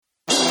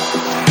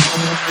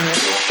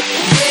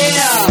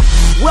Yeah!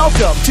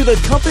 Welcome to the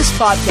Compass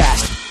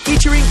Podcast,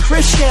 featuring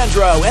Chris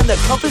Chandro and the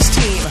Compass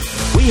team.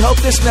 We hope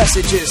this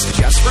message is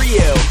just for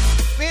you.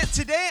 Man,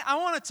 today I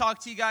want to talk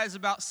to you guys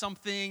about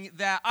something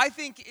that I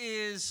think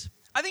is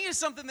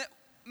something that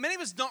many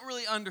of us don't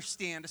really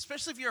understand,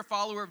 especially if you're a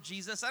follower of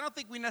Jesus. I don't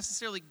think we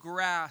necessarily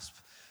grasp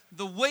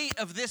the weight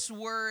of this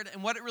word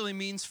and what it really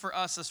means for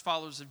us as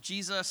followers of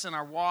Jesus and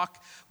our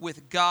walk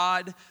with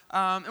God.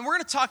 And we're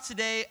going to talk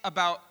today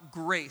about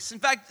grace. In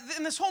fact,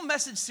 in this whole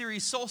message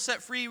series, Soul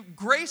Set Free,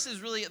 grace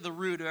is really at the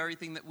root of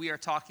everything that we are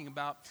talking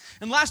about.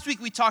 And last week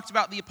we talked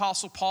about the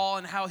Apostle Paul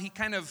and how he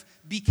kind of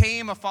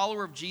became a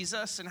follower of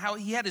Jesus and how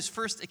he had his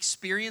first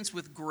experience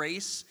with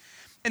grace.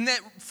 And that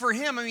for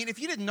him, I mean, if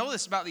you didn't know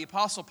this about the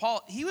Apostle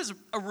Paul, he was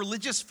a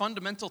religious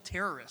fundamental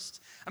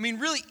terrorist. I mean,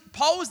 really,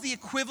 Paul was the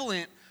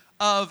equivalent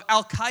of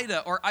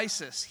Al-Qaeda or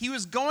ISIS. He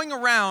was going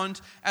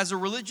around as a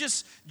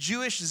religious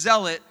Jewish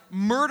zealot,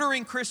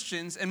 murdering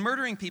Christians and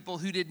murdering people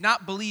who did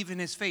not believe in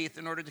his faith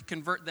in order to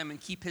convert them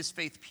and keep his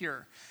faith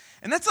pure.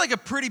 And that's like a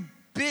pretty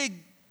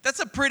big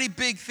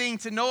thing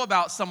to know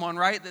about someone,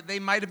 right? That they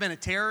might have been a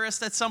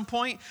terrorist at some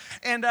point.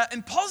 And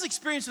Paul's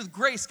experience with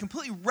grace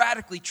completely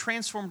radically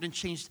transformed and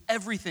changed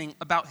everything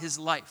about his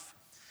life.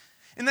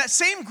 And that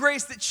same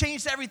grace that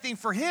changed everything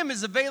for him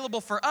is available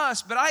for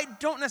us, but I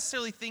don't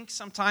necessarily think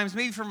sometimes,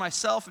 maybe for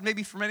myself and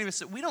maybe for many of us,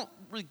 that we don't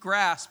really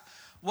grasp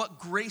what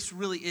grace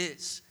really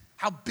is,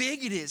 how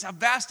big it is, how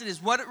vast it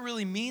is, what it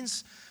really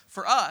means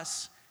for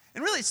us.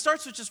 And really, it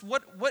starts with just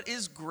what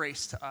is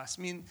grace to us?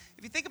 I mean,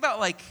 if you think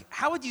about, like,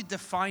 how would you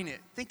define it?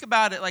 Think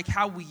about it like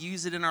how we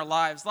use it in our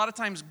lives. A lot of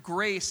times,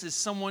 grace is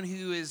someone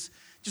who is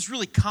just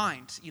really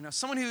kind,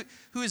 someone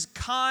who is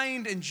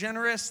kind and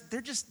generous.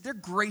 They're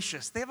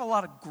gracious. They have a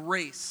lot of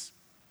grace.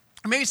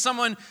 Or maybe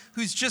someone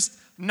who's just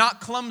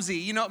not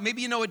clumsy.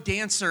 Maybe a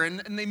dancer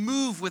and they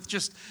move with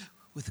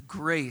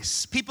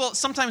grace. People,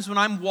 sometimes when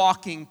I'm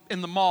walking in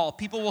the mall,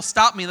 people will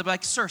stop me. They'll be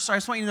like, sir, sorry, I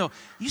just want you to know,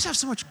 you just have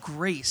so much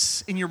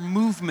grace in your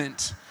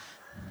movement.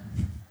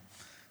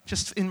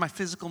 Just in my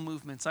physical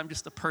movements, I'm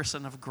just a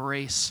person of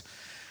grace.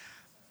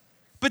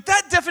 But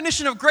that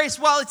definition of grace,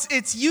 while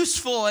it's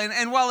useful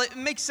and while it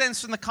makes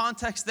sense in the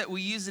context that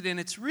we use it in,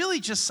 it's really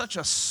just such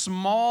a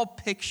small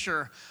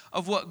picture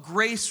of what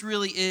grace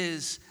really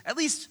is, at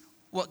least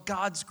what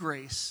God's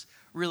grace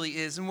really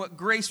is, and what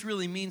grace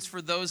really means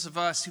for those of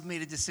us who've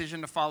made a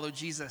decision to follow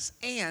Jesus,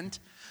 and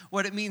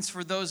what it means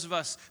for those of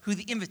us who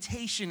the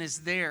invitation is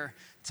there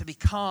to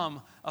become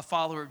a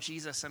follower of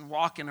Jesus and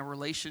walk in a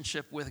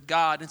relationship with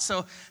God. And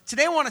so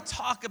today I want to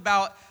talk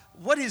about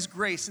what is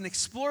grace and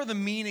explore the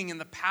meaning and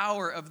the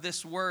power of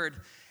this word.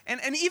 And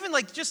even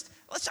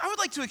I would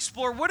like to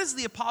explore, what does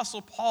the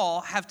Apostle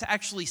Paul have to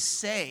actually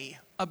say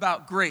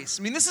about grace?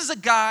 I mean, this is a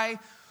guy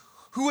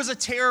who was a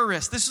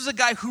terrorist. This was a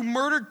guy who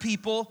murdered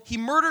people. He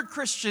murdered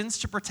Christians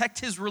to protect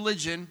his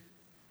religion.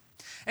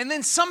 And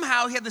then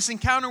somehow he had this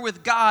encounter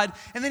with God,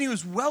 and then he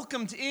was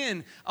welcomed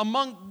in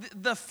among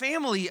the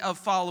family of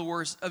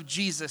followers of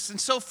Jesus. And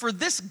so for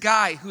this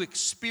guy who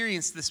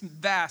experienced this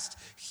vast,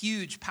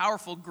 huge,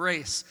 powerful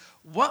grace,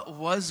 what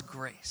was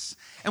grace?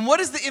 And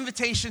what is the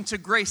invitation to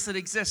grace that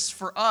exists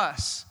for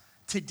us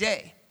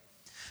today?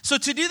 So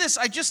to do this,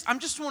 I'm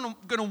just going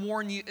to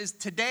warn you, is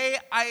today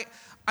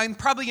I'm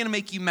probably going to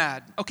make you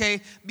mad, okay?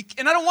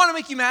 And I don't want to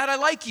make you mad. I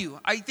like you.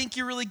 I think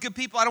you're really good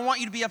people. I don't want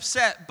you to be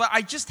upset. But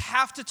I just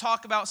have to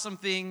talk about some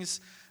things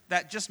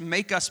that just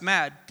make us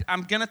mad.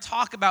 I'm going to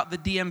talk about the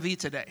DMV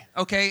today,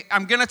 okay?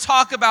 I'm going to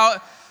talk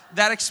about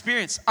that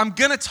experience. I'm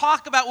going to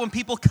talk about when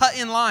people cut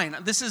in line.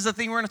 This is the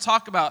thing we're going to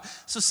talk about.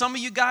 So some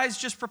of you guys,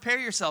 just prepare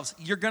yourselves.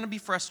 You're going to be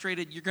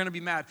frustrated. You're going to be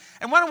mad.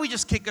 And why don't we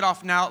just kick it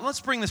off now? Let's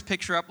bring this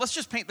picture up. Let's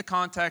just paint the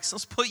context.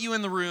 Let's put you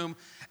in the room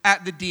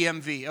at the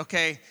DMV,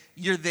 okay?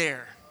 You're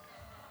there.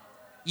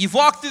 You've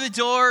walked through the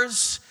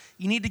doors.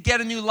 You need to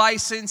get a new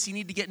license. You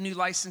need to get new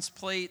license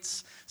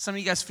plates. Some of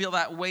you guys feel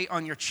that weight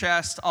on your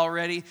chest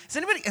already.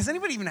 Has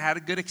anybody even had a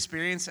good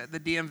experience at the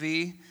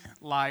DMV?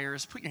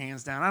 Liars. Put your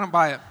hands down. I don't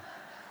buy it.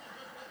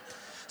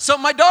 So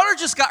my daughter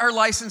just got her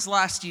license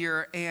last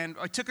year, and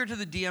I took her to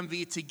the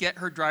DMV to get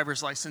her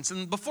driver's license.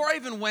 And before I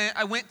even went,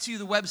 I went to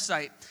the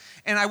website,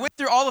 and I went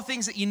through all the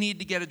things that you need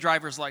to get a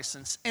driver's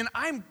license. And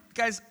I'm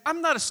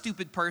not a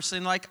stupid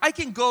person. Like, I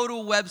can go to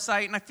a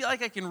website, and I feel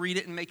like I can read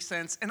it and make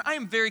sense. And I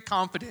am very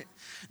confident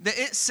that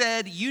it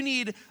said you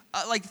need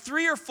like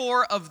 3 or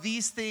 4 of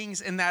these things,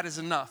 and that is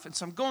enough. And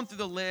so I'm going through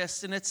the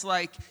list, and it's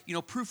like,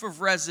 proof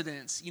of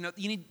residence. You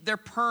need their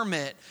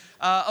permit,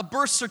 a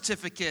birth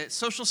certificate,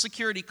 social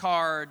security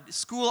card,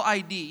 school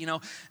ID,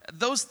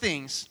 those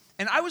things.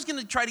 And I was going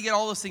to try to get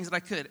all those things that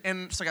I could.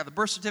 And so I got the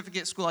birth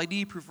certificate, school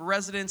ID, proof of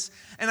residence.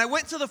 And I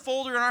went to the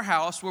folder in our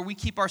house where we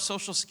keep our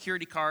social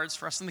security cards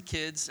for us and the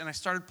kids. And I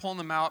started pulling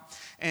them out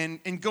and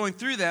going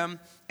through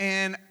them.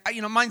 And,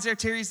 mine's there,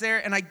 Terry's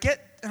there. And I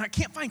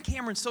can't find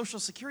Cameron's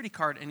social security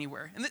card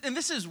anywhere. And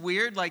this is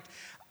weird. Like,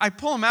 I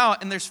pull them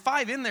out, and there's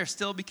 5 in there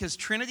still because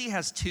Trinity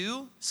has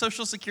 2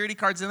 social security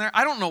cards in there.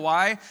 I don't know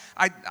why.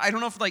 I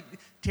don't know if,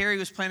 Terry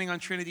was planning on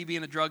Trinity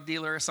being a drug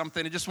dealer or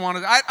something. It just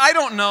wanted, I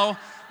don't know.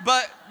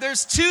 But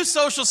there's 2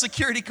 social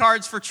security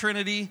cards for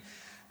Trinity.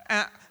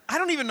 I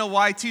don't even know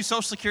why 2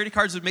 social security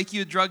cards would make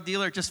you a drug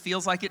dealer. It just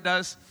feels like it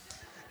does.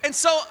 And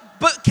so,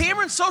 but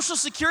Cameron's social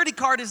security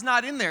card is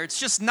not in there.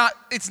 It's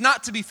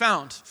not to be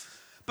found.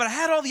 But I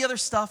had all the other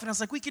stuff, and I was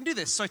like, we can do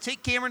this. So I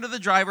take Cameron to the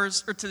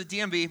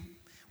DMV.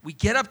 We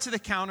get up to the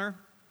counter.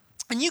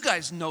 And you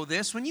guys know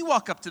this. When you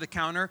walk up to the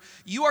counter,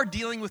 you are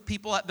dealing with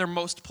people at their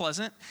most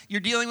pleasant. You're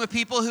dealing with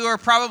people who are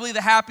probably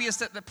the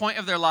happiest at the point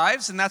of their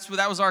lives, and that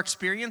was our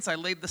experience. I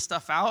laid the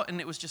stuff out,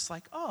 and it was just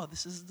like, oh,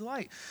 this is a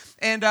delight.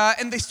 And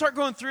they start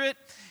going through it,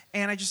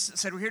 and I just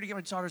said, we're here to get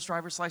my daughter's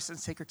driver's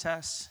license, take her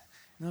test.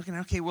 And they're looking,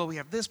 okay, well, we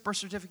have this birth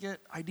certificate,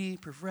 ID,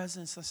 proof of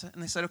residence.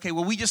 And they said, okay,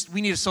 well, we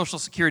need a social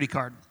security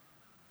card.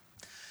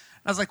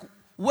 And I was like,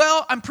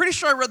 well, I'm pretty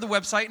sure I read the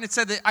website, and it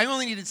said that I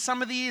only needed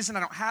some of these, and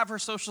I don't have her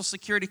social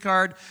security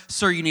card.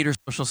 Sir, you need her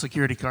social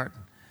security card.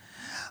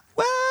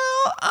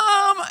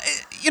 Well,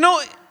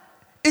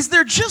 is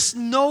there just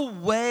no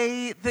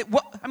way that,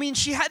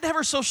 she had to have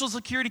her social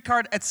security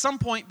card at some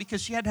point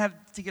because she had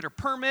to get her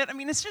permit.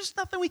 It's just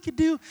nothing we could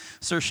do.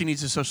 Sir, she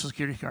needs a social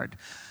security card.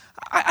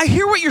 I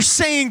hear what you're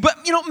saying, but,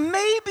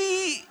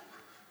 maybe,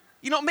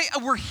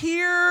 we're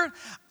here,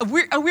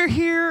 we're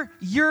here,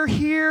 you're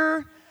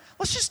here.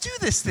 Let's just do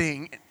this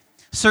thing.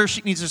 Sir,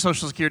 she needs her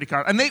social security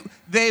card. And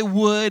they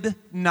would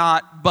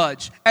not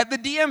budge. At the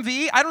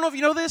DMV, I don't know if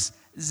you know this,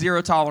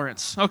 0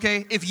 tolerance,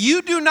 okay? If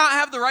you do not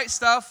have the right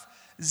stuff,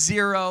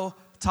 0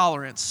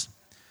 tolerance.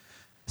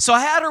 So I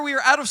had her, we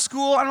were out of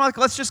school. I'm like,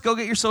 let's just go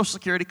get your social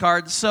security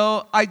card.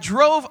 So I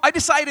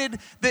decided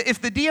that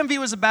if the DMV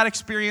was a bad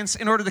experience,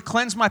 in order to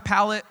cleanse my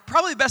palate,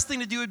 probably the best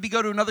thing to do would be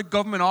go to another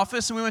government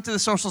office, and we went to the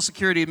Social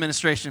Security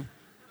Administration.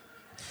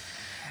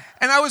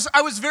 And I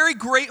was very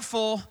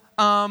grateful.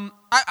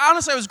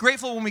 I was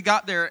grateful when we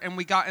got there and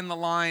we got in the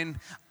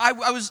line. I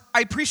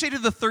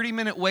appreciated the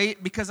 30-minute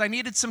wait because I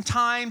needed some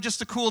time just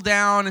to cool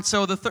down, and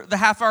so the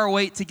half-hour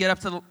wait to get up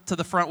to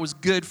the front was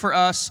good for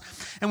us.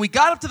 And we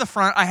got up to the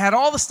front. I had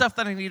all the stuff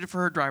that I needed for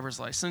her driver's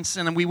license,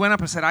 and then we went up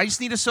and said, I just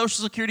need a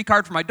social security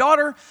card for my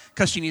daughter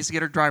because she needs to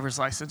get her driver's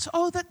license.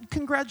 Oh,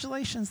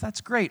 congratulations,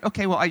 that's great.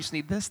 Okay, well, I just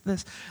need this,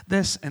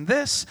 and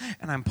this,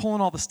 and I'm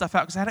pulling all the stuff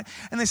out because I had it.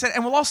 And they said,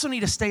 and we'll also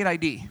need a state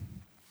ID.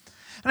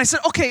 And I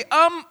said, okay,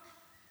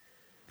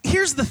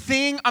 here's the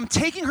thing. I'm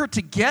taking her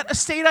to get a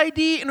state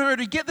ID. In order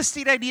to get the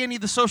state ID, I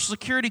need the social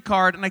security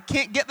card, and I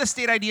can't get the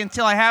state ID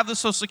until I have the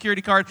social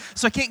security card,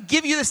 so I can't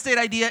give you the state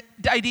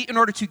ID in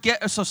order to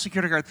get a social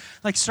security card.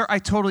 Like, sir, I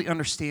totally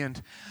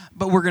understand,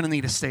 but we're going to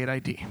need a state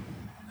ID.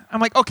 I'm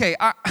like, okay,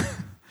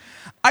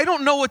 I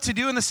don't know what to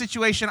do in the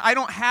situation. I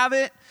don't have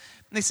it.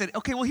 And they said,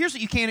 okay, well, here's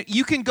what you can.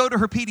 You can go to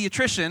her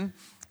pediatrician,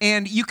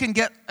 and you can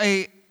get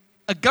a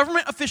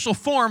government official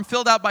form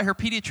filled out by her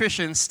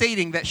pediatrician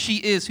stating that she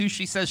is who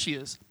she says she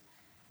is.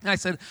 And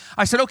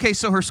I said, okay,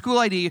 so her school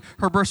ID,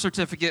 her birth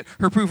certificate,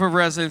 her proof of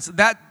residence,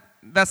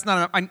 that's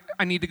not enough.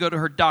 I need to go to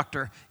her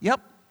doctor.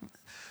 Yep.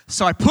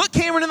 So I put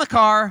Cameron in the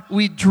car.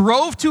 We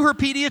drove to her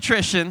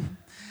pediatrician.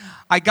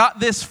 I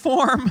got this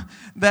form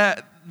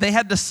that they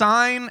had to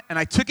sign, and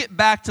I took it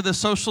back to the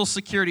Social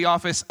Security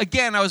office.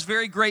 Again, I was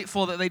very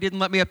grateful that they didn't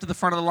let me up to the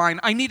front of the line.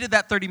 I needed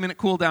that 30-minute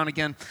cool down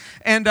again.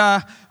 And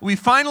we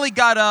finally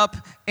got up,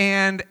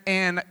 and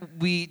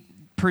we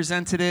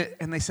presented it,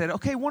 and they said,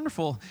 okay,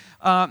 wonderful.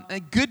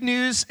 Good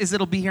news is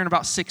it'll be here in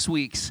about 6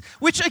 weeks.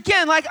 Which,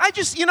 again, I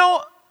just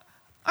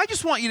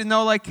want you to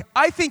know,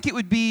 I think it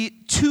would be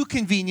too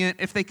convenient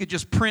if they could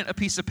just print a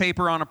piece of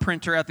paper on a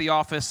printer at the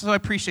office. So I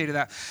appreciated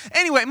that.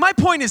 Anyway, my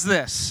point is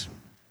this.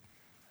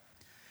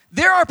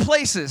 There are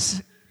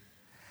places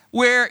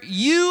where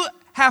you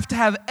have to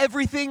have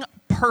everything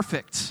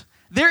perfect.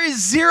 There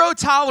is 0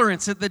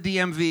 tolerance at the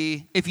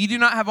DMV if you do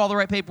not have all the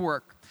right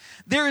paperwork.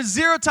 There is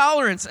 0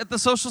 tolerance at the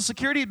Social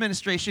Security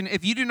Administration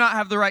if you do not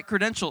have the right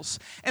credentials.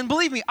 And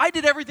believe me, I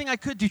did everything I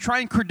could to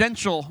try and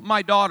credential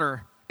my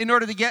daughter in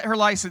order to get her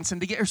license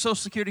and to get her social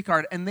security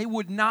card, and they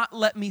would not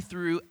let me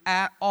through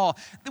at all.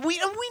 We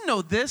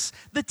know this.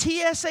 The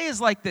TSA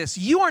is like this.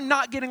 You are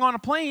not getting on a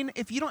plane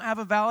if you don't have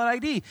a valid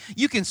ID.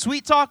 You can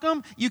sweet talk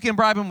them. You can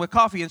bribe them with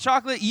coffee and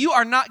chocolate. You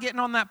are not getting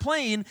on that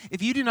plane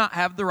if you do not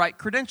have the right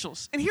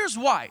credentials. And here's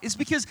why. It's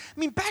because,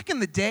 back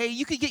in the day,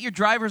 you could get your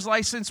driver's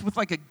license with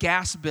a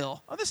gas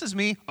bill. Oh, this is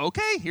me.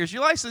 Okay, here's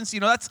your license. They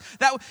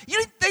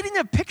didn't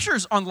have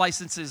pictures on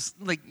licenses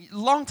a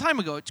long time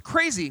ago. It's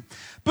crazy.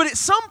 But at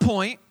some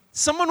point,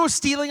 someone was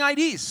stealing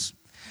IDs.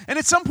 And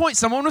at some point,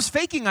 someone was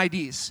faking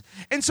IDs.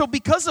 And so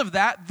because of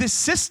that, this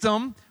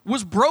system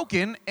was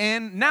broken,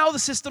 and now the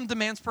system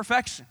demands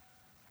perfection.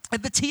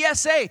 At the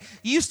TSA,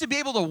 you used to be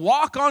able to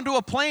walk onto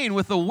a plane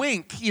with a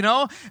wink,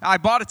 I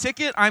bought a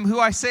ticket, I'm who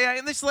I say I am,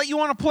 and they just let you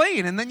on a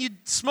plane, and then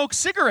you'd smoke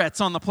cigarettes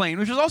on the plane,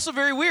 which is also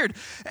very weird.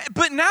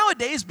 But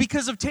nowadays,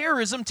 because of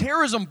terrorism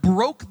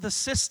broke the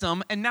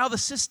system, and now the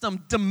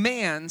system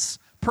demands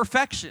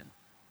perfection.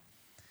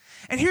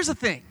 And here's the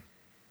thing.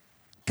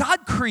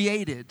 God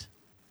created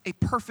a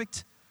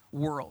perfect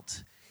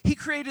world. He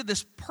created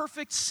this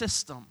perfect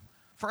system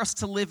for us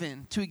to live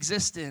in, to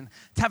exist in,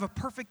 to have a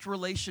perfect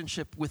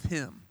relationship with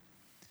Him.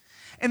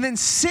 And then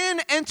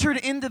sin entered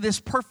into this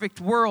perfect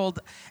world,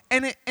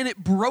 and it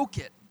broke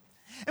it.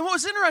 And what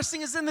was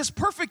interesting is in this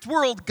perfect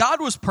world,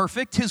 God was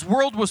perfect, his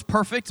world was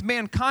perfect,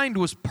 mankind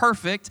was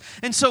perfect.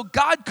 And so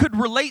God could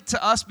relate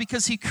to us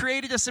because he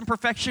created us in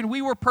perfection.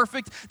 We were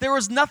perfect. There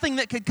was nothing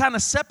that could kind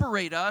of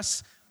separate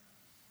us.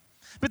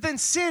 But then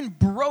sin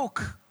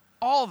broke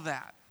all of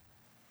that.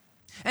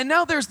 And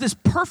now there's this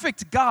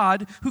perfect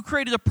God who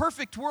created a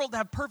perfect world to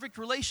have perfect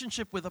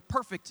relationship with a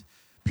perfect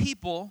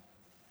people.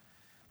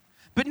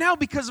 But now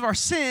because of our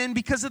sin,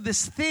 because of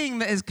this thing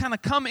that has kind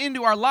of come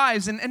into our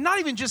lives, and not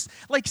even just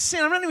like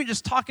sin, I'm not even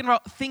just talking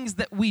about things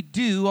that we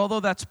do,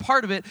 although that's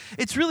part of it.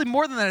 It's really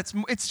more than that.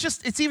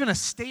 It's even a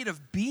state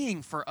of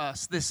being for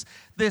us, this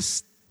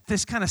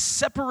kind of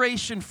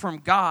separation from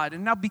God.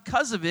 And now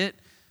because of it,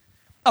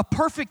 a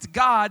perfect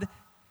God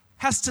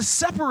has to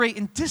separate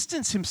and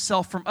distance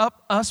himself from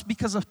us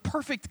because a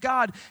perfect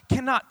God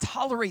cannot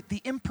tolerate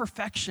the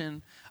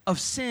imperfection of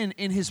sin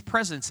in his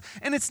presence.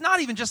 And it's not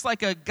even just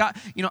like a God,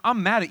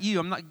 I'm mad at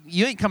you.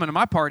 You ain't coming to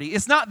my party.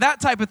 It's not that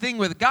type of thing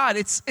with God.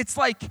 It's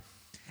like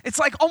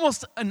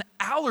almost an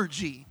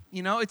allergy,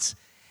 It's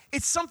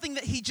something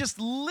that he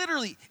just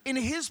literally, in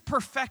his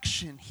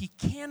perfection, he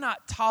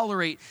cannot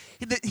tolerate.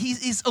 That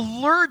he's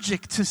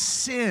allergic to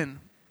sin.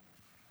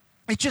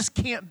 It just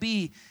can't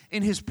be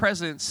in his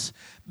presence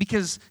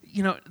because,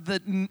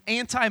 the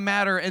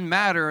antimatter and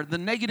matter, the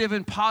negative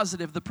and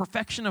positive, the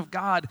perfection of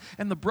God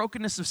and the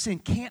brokenness of sin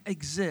can't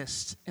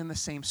exist in the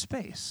same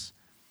space.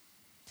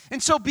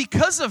 And so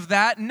because of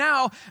that,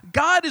 now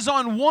God is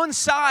on one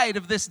side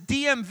of this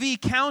DMV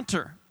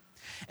counter,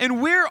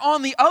 and we're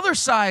on the other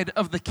side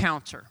of the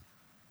counter.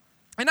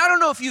 And I don't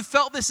know if you've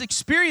felt this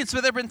experience,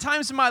 but there have been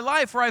times in my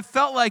life where I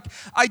felt like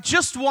I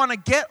just want to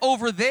get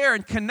over there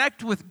and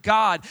connect with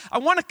God. I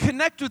want to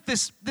connect with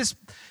this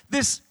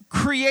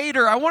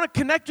creator. I want to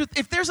connect with,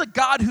 if there's a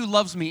God who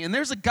loves me and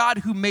there's a God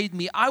who made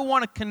me, I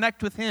want to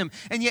connect with him.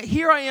 And yet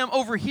here I am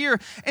over here,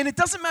 and it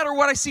doesn't matter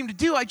what I seem to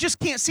do. I just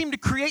can't seem to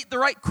create the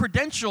right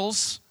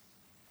credentials.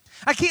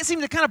 I can't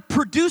seem to kind of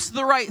produce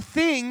the right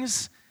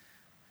things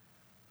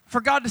for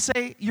God to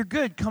say, you're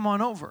good, come on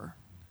over.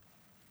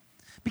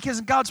 Because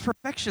in God's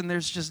perfection,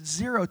 there's just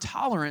zero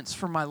tolerance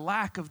for my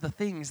lack of the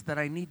things that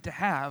I need to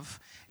have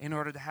in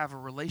order to have a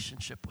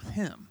relationship with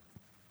him.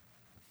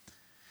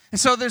 And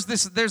so there's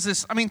this,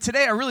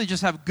 today I really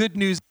just have good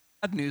news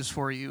and bad news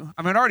for you.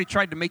 I already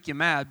tried to make you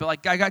mad, but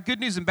I got good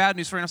news and bad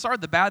news for you. And I'll start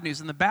with the bad news,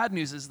 and the bad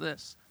news is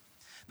this.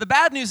 The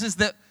bad news is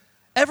that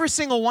every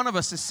single one of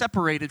us is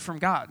separated from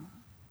God.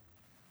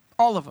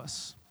 All of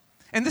us.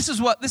 And this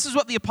is what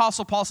the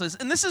Apostle Paul says.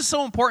 And this is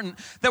so important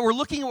that we're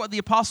looking at what the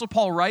Apostle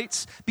Paul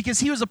writes, because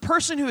he was a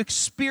person who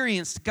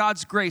experienced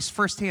God's grace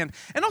firsthand.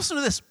 And also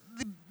this,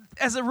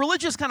 as a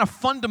religious kind of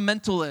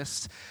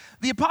fundamentalist,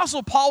 the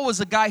Apostle Paul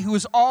was a guy who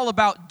was all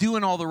about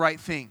doing all the right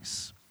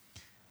things.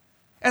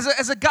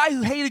 As a guy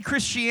who hated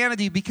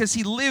Christianity because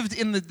he lived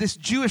in this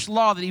Jewish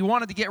law that he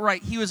wanted to get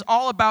right, he was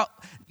all about,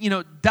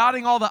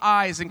 dotting all the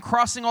I's and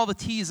crossing all the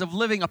T's of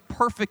living a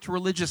perfect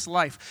religious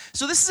life.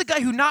 So this is a guy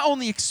who not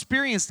only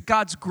experienced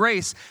God's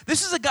grace,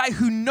 this is a guy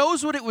who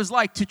knows what it was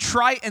like to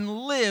try and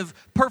live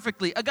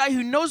perfectly, a guy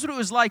who knows what it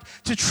was like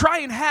to try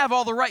and have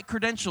all the right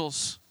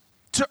credentials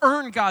to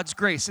earn God's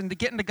grace and to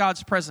get into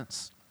God's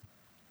presence.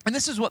 And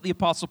this is what the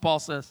Apostle Paul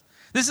says.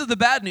 This is the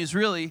bad news,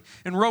 really,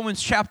 in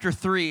Romans chapter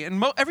 3.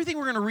 And everything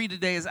we're going to read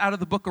today is out of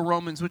the book of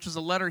Romans, which is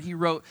a letter he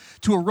wrote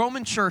to a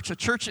Roman church, a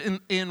church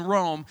in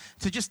Rome,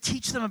 to just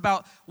teach them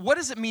about what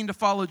does it mean to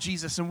follow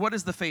Jesus and what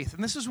is the faith.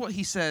 And this is what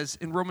he says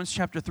in Romans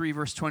chapter 3,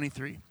 verse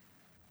 23.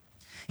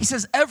 He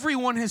says,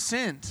 everyone has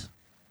sinned,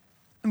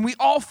 and we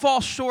all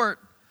fall short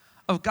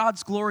of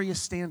God's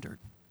glorious standard.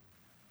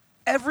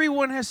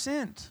 Everyone has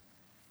sinned.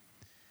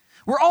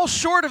 We're all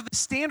short of the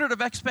standard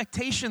of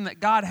expectation that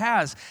God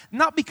has,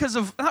 not because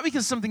of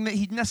something that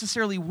he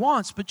necessarily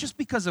wants, but just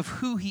because of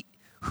who he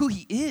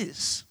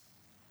is.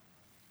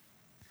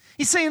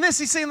 He's saying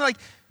this,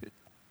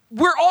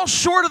 we're all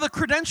short of the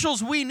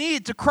credentials we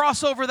need to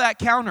cross over that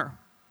counter.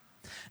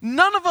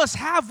 None of us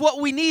have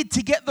what we need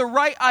to get the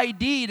right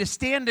ID to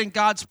stand in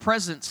God's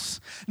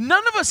presence.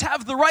 None of us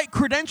have the right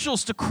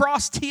credentials to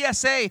cross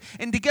TSA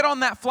and to get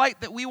on that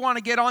flight that we want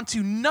to get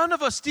onto. None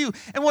of us do.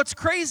 And what's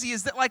crazy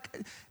is that,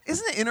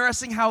 isn't it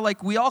interesting how,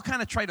 we all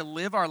kind of try to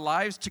live our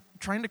lives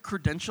trying to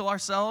credential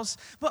ourselves?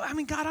 But,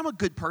 God, I'm a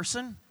good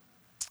person.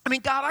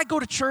 God, I go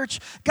to church.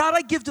 God,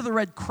 I give to the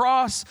Red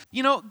Cross.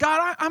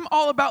 God, I'm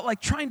all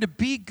about trying to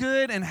be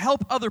good and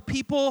help other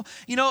people.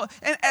 And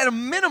at a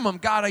minimum,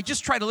 God, I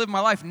just try to live my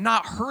life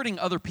not hurting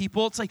other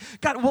people. It's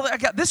God, well, I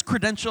got this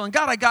credential, and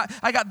God, I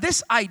got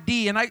this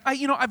ID, and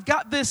I've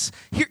got this.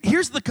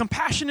 Here's the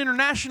Compassion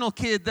International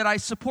kid that I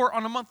support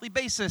on a monthly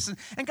basis,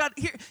 and God,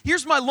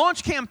 here's my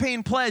launch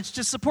campaign pledge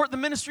to support the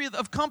ministry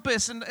of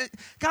Compass, and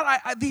God,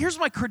 here's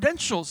my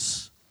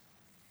credentials.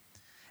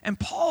 And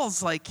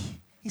Paul's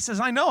he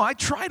says, I know, I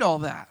tried all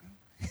that.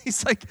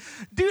 He's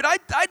dude, I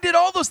did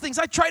all those things.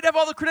 I tried to have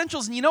all the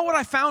credentials. And you know what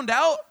I found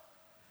out?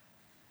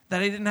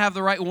 That I didn't have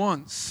the right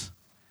ones.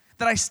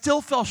 That I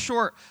still fell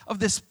short of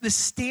this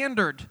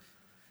standard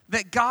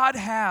that God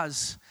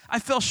has. I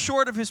fell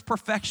short of his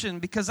perfection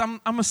because I'm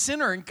a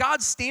sinner. And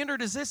God's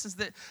standard is this, is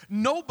that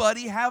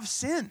nobody have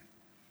sin.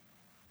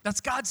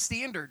 That's God's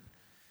standard.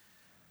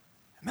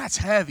 And that's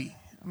heavy.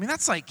 I mean,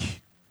 that's like,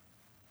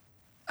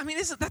 I mean,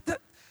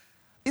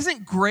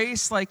 isn't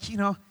grace like,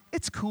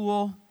 it's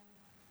cool.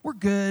 We're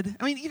good.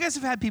 I mean, you guys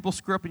have had people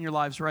screw up in your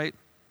lives, right?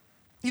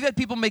 You've had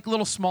people make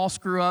little small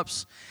screw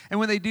ups. And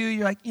when they do,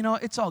 you're like,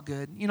 it's all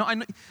good. I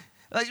know.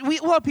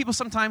 We'll have people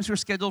sometimes who are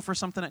scheduled for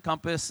something at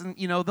Compass, and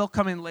they'll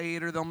come in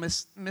late or they'll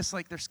miss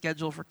like their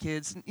schedule for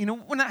kids.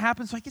 And, when that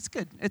happens, like, it's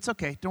good, it's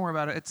okay, don't worry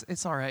about it,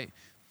 it's all right.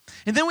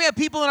 And then we have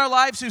people in our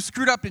lives who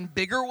screwed up in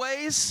bigger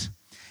ways,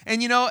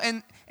 and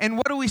and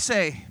what do we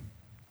say?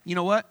 You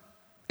know what?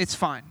 It's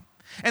fine.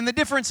 And the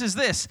difference is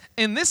this: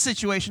 in this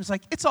situation, it's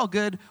like, it's all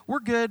good, we're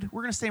going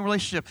to stay in a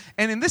relationship.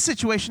 And in this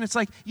situation, it's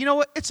like, you know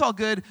what, it's all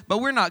good, but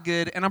we're not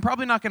good, and I'm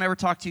probably not going to ever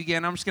talk to you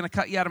again. I'm just going to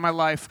cut you out of my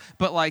life,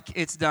 but like,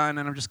 it's done,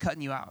 and I'm just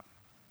cutting you out.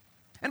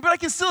 But I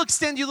can still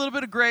extend you a little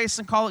bit of grace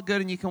and call it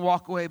good, and you can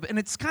walk away. And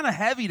it's kind of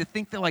heavy to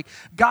think that like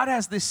God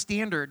has this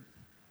standard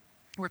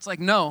where it's like,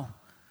 no,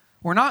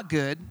 we're not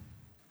good,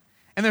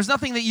 and there's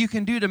nothing that you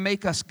can do to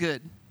make us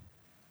good.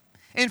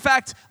 In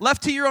fact,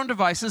 left to your own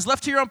devices,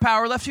 left to your own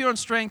power, left to your own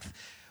strength,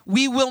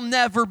 we will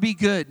never be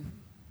good.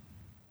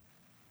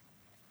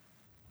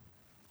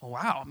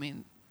 Wow, I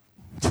mean,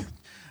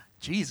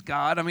 geez,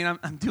 God, I mean,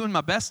 I'm doing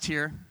my best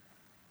here.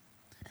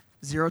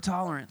 Zero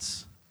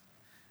tolerance.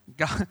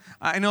 God,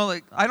 I know,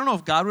 like, I don't know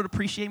if God would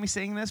appreciate me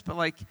saying this, but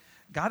like,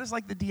 God is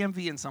like the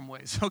DMV in some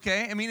ways,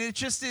 okay? I mean, it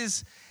just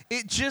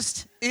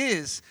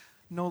is.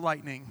 No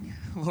lightning,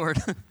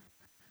 Lord.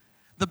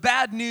 The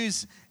bad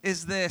news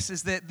is this,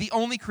 is that the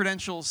only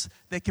credentials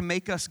that can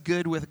make us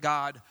good with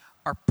God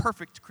are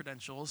perfect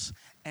credentials,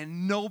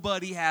 and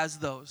nobody has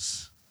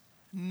those.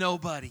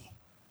 Nobody.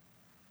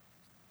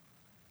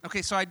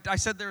 Okay, so I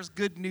said there's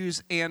good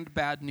news and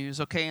bad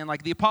news, okay? And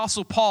like the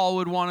Apostle Paul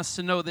would want us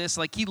to know this.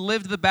 Like he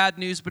lived the bad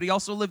news, but he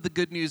also lived the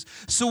good news.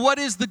 So what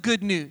is the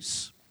good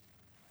news?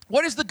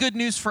 What is the good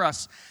news for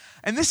us?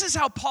 And this is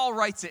how Paul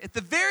writes it. At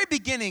the very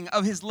beginning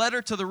of his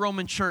letter to the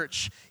Roman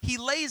church, he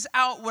lays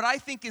out what I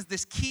think is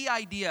this key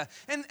idea.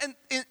 And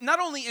not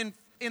only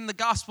in the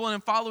gospel and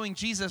in following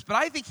Jesus, but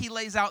I think he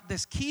lays out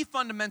this key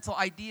fundamental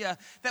idea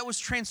that was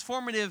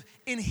transformative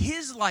in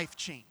his life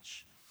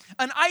change.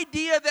 An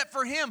idea that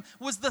for him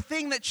was the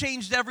thing that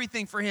changed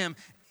everything for him.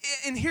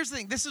 And here's the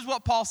thing. This is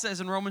what Paul says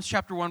in Romans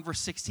chapter 1,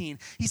 verse 16.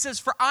 He says,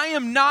 "For I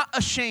am not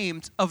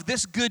ashamed of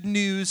this good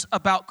news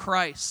about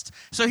Christ."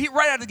 So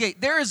right out of the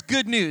gate, there is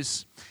good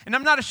news. And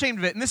I'm not ashamed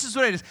of it. And this is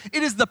what it is.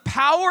 It is the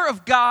power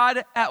of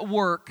God at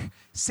work,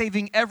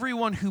 saving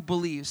everyone who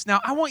believes. Now,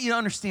 I want you to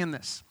understand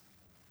this.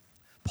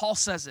 Paul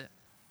says it.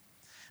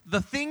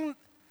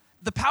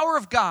 The power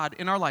of God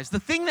in our lives,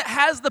 the thing that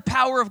has the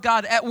power of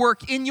God at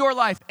work in your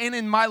life and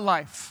in my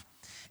life,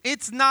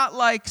 it's not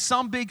like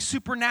some big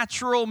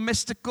supernatural,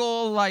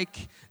 mystical,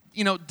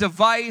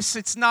 device.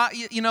 It's not,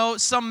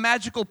 some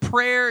magical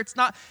prayer. It's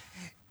not,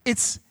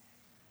 it's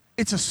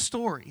a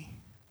story.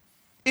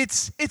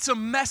 It's a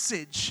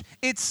message.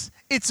 It's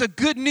a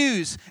good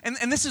news.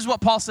 And this is what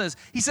Paul says.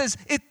 He says,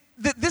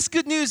 that this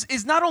good news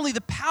is not only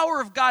the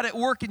power of God at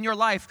work in your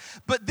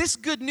life, but this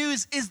good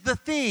news is the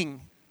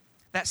thing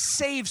that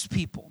saves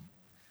people.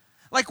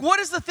 Like, what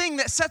is the thing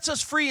that sets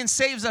us free and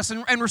saves us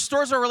and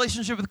restores our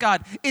relationship with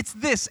God? It's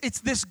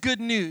this good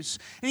news.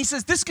 And he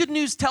says, this good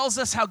news tells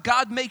us how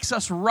God makes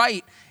us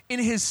right in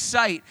his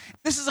sight.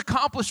 This is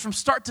accomplished from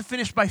start to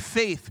finish by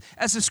faith.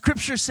 As the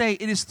scriptures say,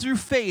 it is through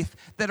faith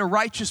that a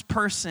righteous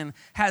person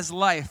has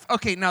life.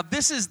 Okay, now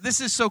this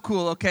is so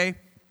cool, okay?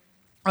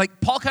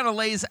 Like, Paul kind of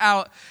lays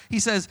out, he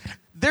says,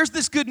 there's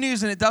this good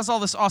news and it does all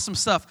this awesome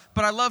stuff,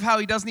 but I love how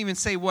he doesn't even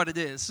say what it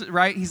is,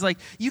 right? He's like,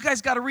 you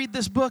guys got to read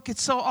this book.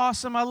 It's so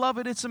awesome. I love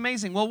it. It's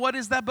amazing. Well, what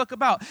is that book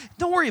about?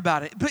 Don't worry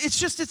about it, but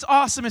it's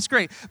awesome. It's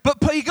great. But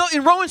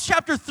in Romans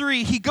chapter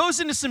 3, he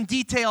goes into some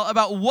detail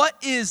about what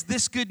is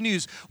this good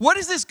news. What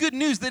is this good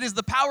news that is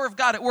the power of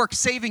God at work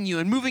saving you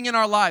and moving in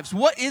our lives?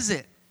 What is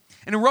it?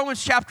 And in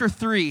Romans chapter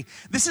 3,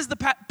 this is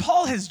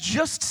Paul has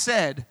just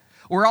said,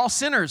 we're all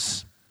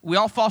sinners. We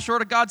all fall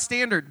short of God's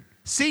standard.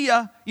 See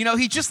ya.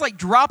 He just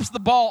drops the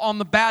ball on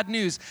the bad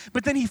news.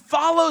 But then he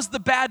follows the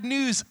bad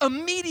news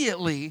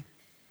immediately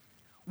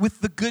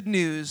with the good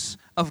news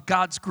of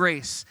God's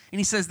grace. And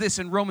he says this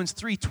in Romans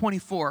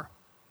 3:24.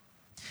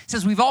 He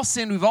says, we've all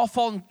sinned. We've all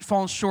fallen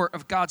short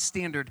of God's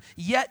standard.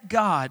 Yet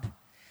God,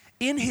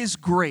 in his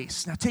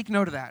grace, now take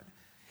note of that,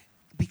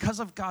 because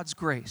of God's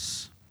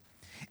grace,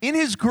 in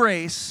his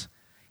grace,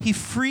 he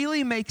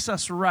freely makes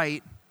us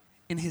right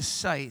in his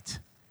sight.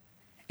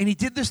 And he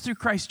did this through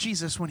Christ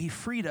Jesus when he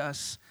freed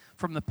us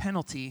from the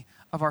penalty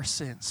of our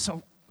sins.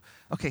 So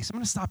I'm going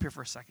to stop here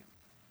for a second.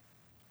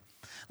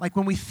 like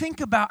when we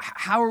think about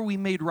how are we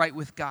made right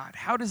with God,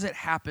 how does it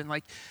happen?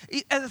 Like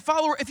as a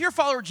follower, if you're a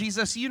follower of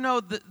Jesus, you know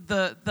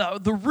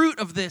the root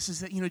of this is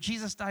that,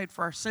 Jesus died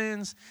for our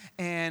sins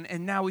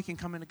and now we can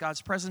come into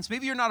God's presence.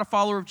 Maybe you're not a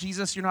follower of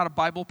Jesus, you're not a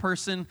Bible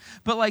person,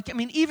 but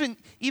even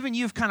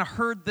you've kind of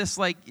heard this,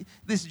 like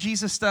this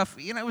Jesus stuff,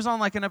 it was on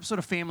like an episode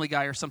of Family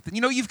Guy or something.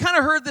 You've kind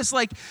of heard this,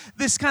 like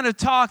this kind of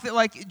talk that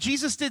like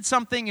Jesus did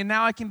something and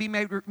now I can be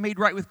made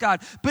right with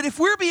God. But if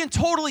we're being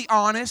totally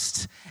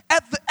honest,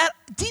 at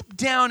deep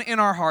down in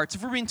our hearts,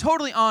 if we're being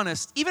totally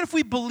honest, even if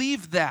we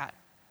believe that,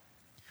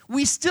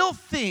 we still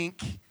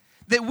think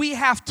that we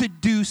have to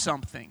do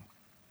something.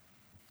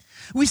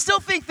 We still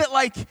think that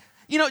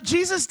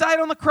Jesus died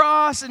on the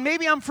cross and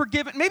maybe I'm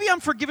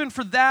forgiven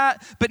for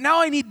that, but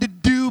now I need to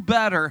do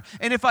better.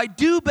 And if I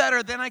do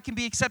better, then I can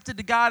be accepted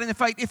to God. And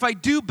if I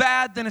do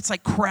bad, then it's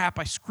like, crap,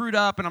 I screwed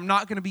up and I'm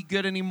not going to be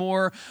good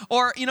anymore.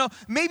 Or,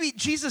 maybe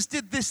Jesus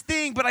did this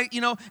thing, but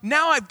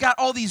now I've got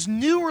all these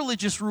new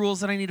religious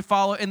rules that I need to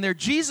follow, and they're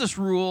Jesus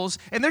rules,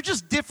 and they're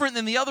just different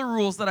than the other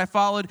rules that I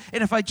followed.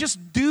 And if I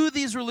just do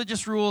these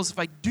religious rules, if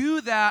I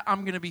do that,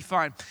 I'm going to be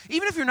fine.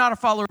 Even if you're not a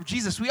follower of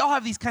Jesus, we all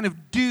have these kind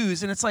of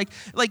do's, and it's like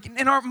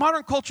in our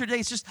modern culture today,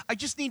 it's just, I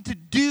just need to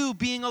do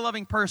being a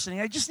loving person.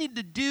 I just need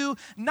to do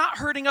not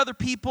hurting other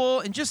people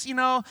and just,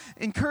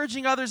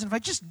 encouraging others. And if I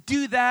just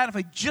do that, if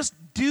I just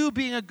do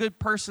being a good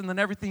person, then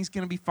everything's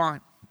going to be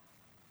fine.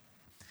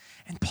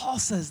 And Paul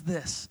says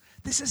this.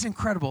 This is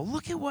incredible.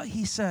 Look at what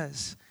he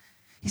says.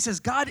 He says,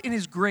 God in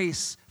his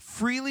grace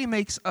freely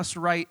makes us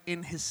right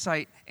in his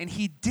sight. And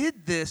he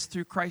did this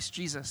through Christ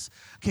Jesus.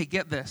 Okay,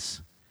 get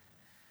this.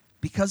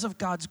 Because of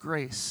God's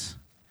grace,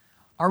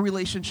 our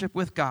relationship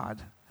with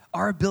God,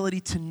 our ability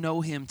to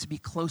know him, to be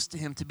close to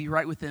him, to be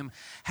right with him,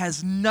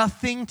 has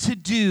nothing to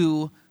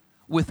do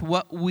with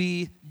what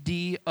we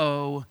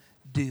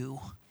do.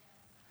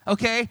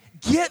 Okay?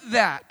 Get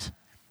that.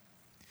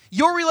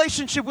 Your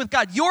relationship with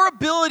God, your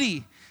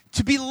ability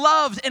to be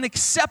loved and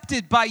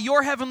accepted by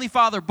your Heavenly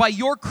Father, by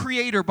your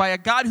Creator, by a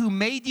God who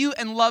made you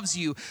and loves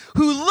you,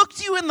 who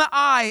looked you in the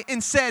eye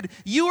and said,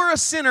 you are a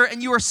sinner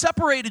and you are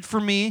separated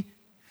from me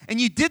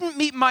and you didn't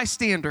meet my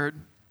standard.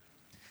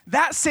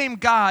 That same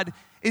God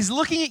is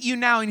looking at you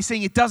now and he's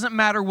saying, it doesn't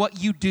matter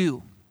what you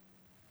do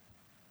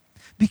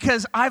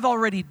because I've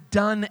already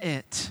done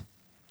it.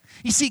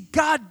 You see,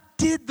 God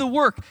did the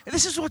work. And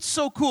this is what's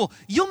so cool.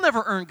 You'll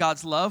never earn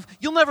God's love.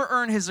 You'll never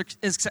earn his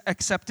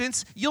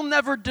acceptance. You'll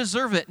never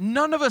deserve it.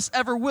 None of us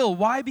ever will.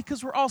 Why?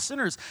 Because we're all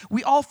sinners.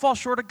 We all fall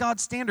short of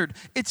God's standard.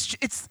 It's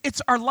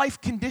our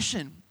life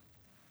condition.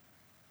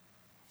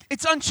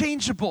 It's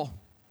unchangeable.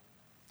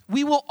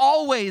 We will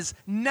always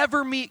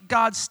never meet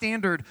God's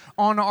standard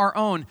on our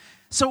own.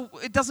 So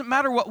it doesn't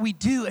matter what we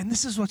do, and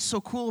this is what's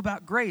so cool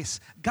about grace.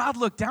 God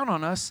looked down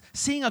on us,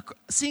 seeing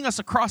us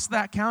across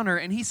that counter,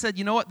 and he said,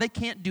 you know what, they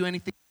can't do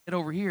anything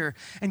over here.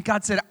 And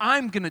God said,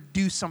 I'm going to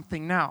do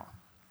something now.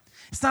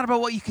 It's not about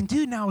what you can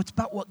do now, it's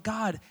about what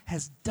God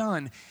has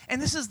done.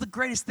 And this is the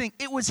greatest thing.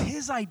 It was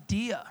his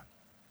idea.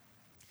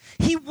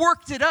 He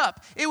worked it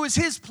up. It was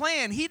his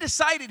plan. He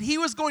decided he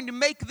was going to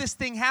make this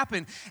thing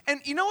happen.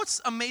 And you know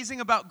what's amazing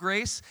about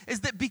grace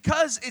is that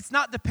because it's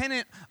not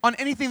dependent on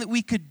anything that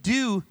we could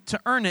do to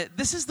earn it,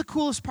 this is the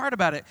coolest part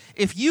about it.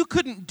 If you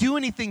couldn't do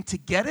anything to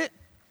get it,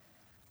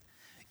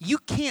 you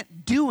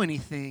can't do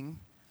anything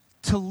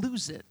to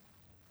lose it.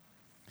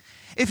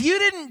 If you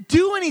didn't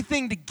do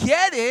anything to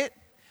get it,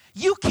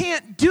 you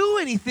can't do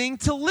anything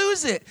to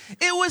lose it.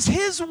 It was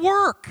his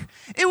work.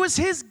 It was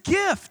his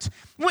gift.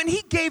 When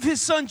he gave his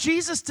son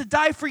Jesus to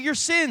die for your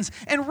sins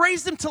and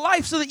raised him to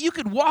life so that you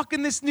could walk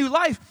in this new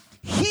life,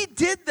 he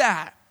did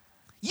that.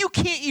 You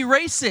can't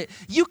erase it.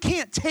 You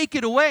can't take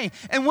it away.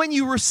 And when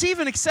you receive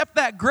and accept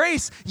that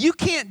grace, you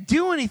can't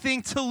do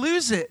anything to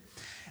lose it.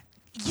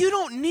 We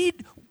don't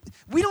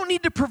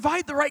need to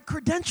provide the right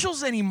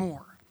credentials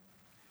anymore.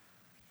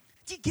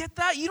 Do you get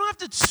that? You don't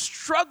have to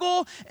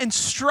struggle and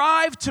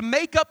strive to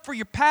make up for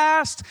your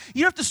past.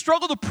 You don't have to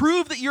struggle to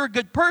prove that you're a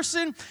good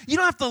person. You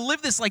don't have to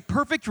live this like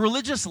perfect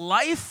religious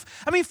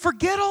life. I mean,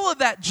 forget all of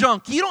that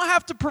junk. You don't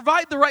have to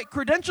provide the right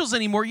credentials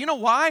anymore. You know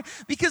why?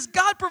 Because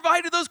God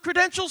provided those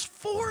credentials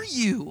for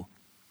you.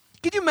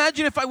 Could you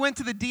imagine if I went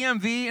to the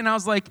DMV and I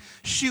was like,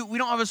 shoot, we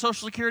don't have a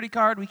social security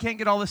card. We can't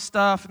get all this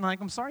stuff. And they're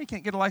like, I'm sorry, you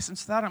can't get a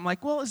license to that. I'm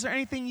like, well, is there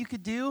anything you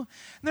could do? And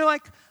they're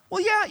like,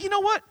 well, yeah, you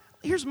know what?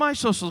 Here's my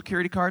social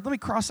security card. Let me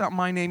cross out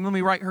my name. Let me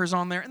write hers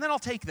on there, and then I'll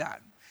take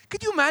that.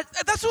 Could you imagine?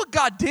 That's what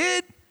God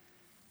did.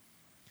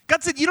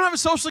 God said, you don't have a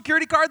social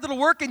security card that'll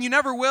work, and you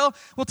never will.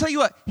 Well, tell you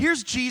what,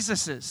 here's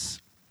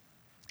Jesus's.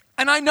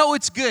 And I know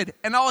it's good,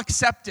 and I'll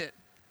accept it.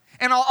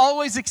 And I'll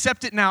always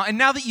accept it now. And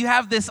now that you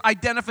have this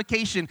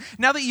identification,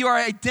 now that you are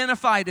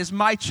identified as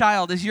my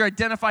child, as you're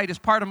identified as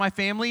part of my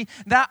family,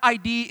 that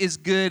ID is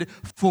good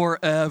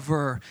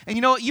forever. And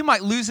you know what? You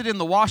might lose it in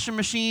the washing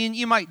machine.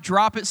 You might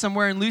drop it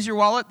somewhere and lose your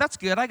wallet. That's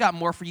good. I got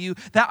more for you.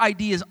 That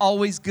ID is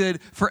always good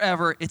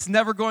forever. It's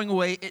never going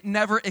away. It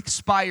never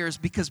expires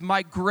because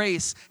my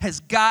grace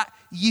has got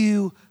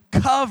you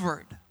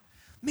covered.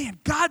 Man,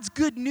 God's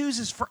good news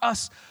is for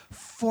us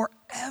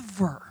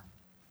forever.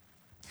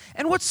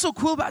 And what's so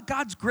cool about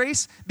God's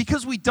grace,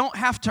 because we don't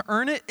have to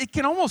earn it, it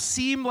can almost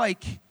seem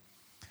like,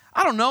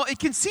 I don't know, it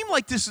can seem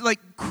like this like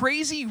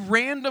crazy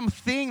random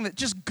thing, that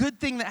just good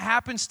thing that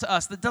happens to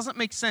us that doesn't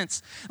make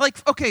sense.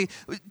 Like, okay,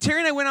 Terry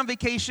and I went on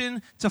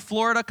vacation to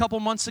Florida a couple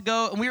months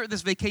ago, and we were at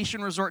this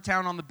vacation resort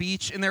town on the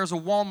beach, and there was a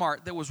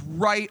Walmart that was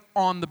right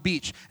on the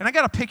beach. And I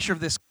got a picture of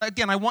this.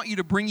 Again, I want you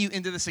to bring you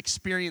into this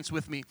experience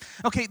with me.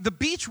 Okay, the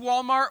beach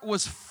Walmart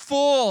was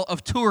full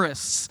of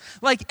tourists.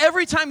 Like,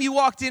 every time you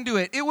walked into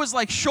it, it was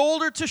like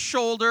shoulder to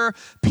shoulder,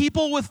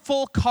 people with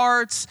full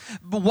carts,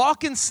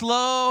 walking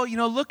slow,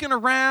 looking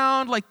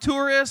around like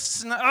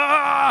tourists, and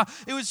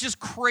it was just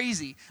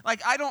crazy.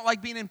 Like, I don't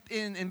like being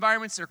in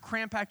environments that are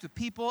cram-packed with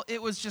people.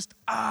 It was just,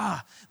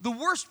 The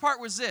worst part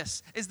was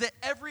this, is that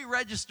every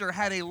register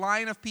had a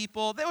line of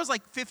people. There was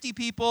like 50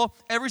 people.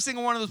 Every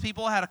single one of those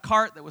people had a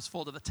cart that was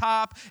full to the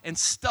top and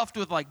stuffed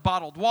with like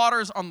bottled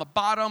waters on the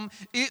bottom.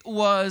 It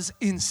was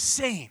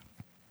insane.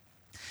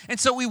 And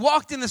so we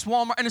walked in this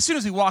Walmart, and as soon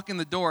as we walk in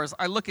the doors,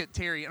 I look at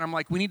Terry, and I'm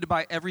like, we need to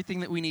buy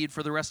everything that we need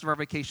for the rest of our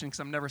vacation, because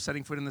I'm never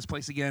setting foot in this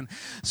place again.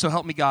 So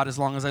help me God as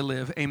long as I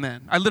live.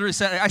 Amen. I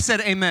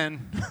said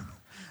amen.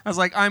 I was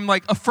like, I'm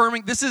like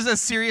affirming, this is as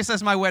serious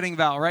as my wedding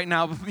vow right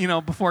now,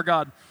 before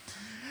God.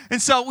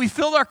 And so we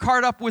filled our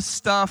cart up with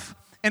stuff.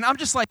 And I'm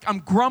just like, I'm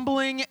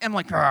grumbling and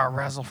like,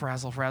 razzle,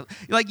 frazzle, frazzle.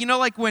 Like,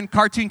 like when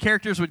cartoon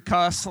characters would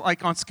cuss,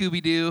 like on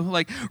Scooby-Doo,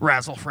 like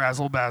razzle,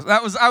 frazzle, bazzle.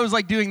 I was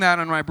like doing that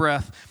on my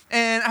breath.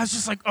 And I was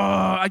just like,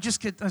 I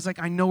was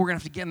like, I know we're going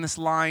to have to get in this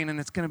line and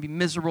it's going to be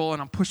miserable.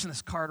 And I'm pushing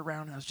this cart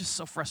around and I was just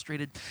so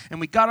frustrated. And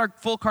we got our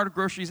full cart of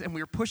groceries and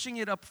we were pushing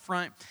it up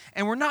front.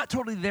 And we're not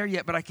totally there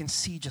yet, but I can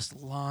see just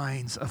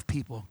lines of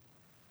people.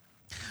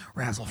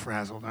 Razzle,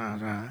 frazzle,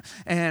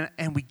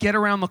 and we get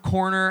around the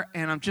corner,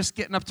 and I'm just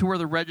getting up to where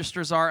the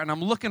registers are, and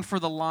I'm looking for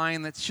the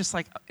line that's just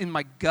like in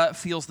my gut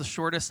feels the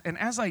shortest. And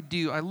as I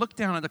do, I look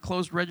down at the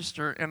closed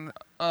register, and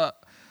a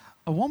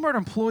Walmart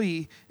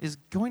employee is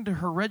going to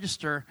her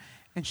register,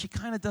 and she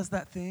kind of does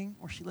that thing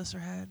where she lifts her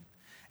head,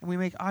 and we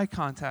make eye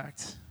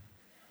contact.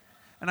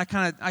 And I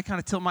kind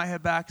of tilt my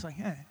head back, it's like,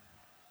 hey.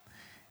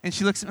 And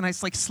she looks, and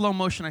it's like slow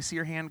motion. I see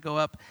her hand go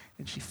up,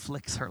 and she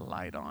flicks her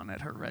light on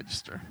at her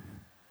register.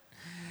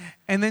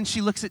 And then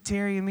she looks at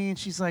Terry and me, and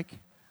she's like,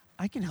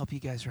 I can help you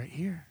guys right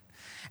here.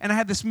 And I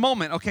had this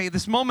moment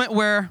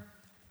where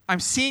I'm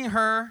seeing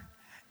her,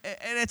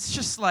 and it's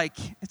just like,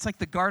 it's like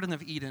the Garden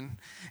of Eden.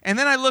 And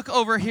then I look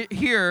over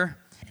here,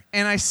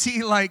 and I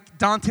see like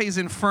Dante's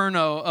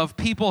Inferno of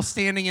people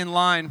standing in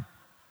line.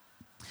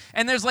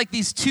 And there's like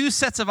these two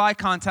sets of eye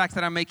contact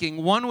that I'm making.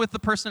 One with the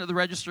person at the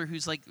register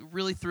who's like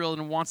really thrilled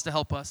and wants to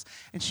help us.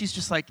 And she's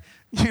just like,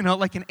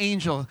 like an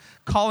angel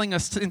calling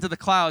us into the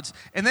clouds.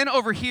 And then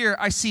over here,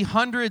 I see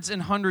hundreds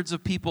and hundreds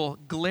of people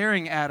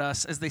glaring at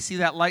us as they see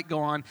that light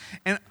go on.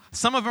 And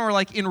some of them are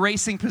like in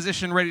racing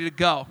position, ready to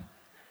go.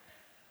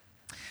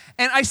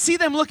 And I see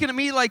them looking at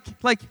me like,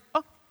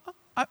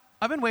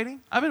 I've been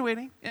waiting.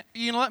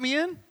 You gonna let me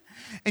in?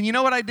 And you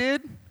know what I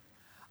did?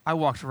 I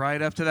walked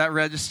right up to that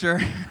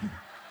register.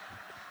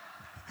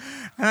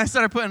 And I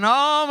started putting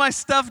all my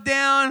stuff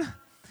down.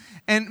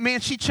 And man,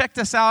 she checked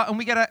us out, and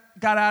we got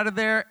out of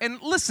there. And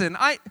listen,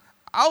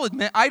 I'll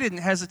admit, I didn't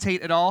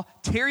hesitate at all.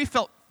 Terry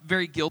felt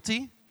very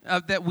guilty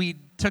that we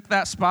took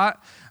that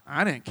spot.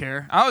 I didn't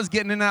care. I was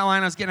getting in that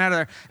line. I was getting out of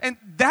there. And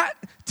that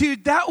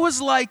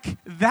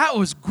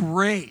was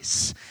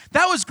grace.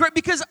 That was great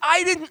because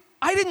I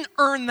didn't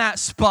earn that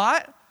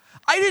spot.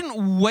 I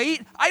didn't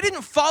wait. I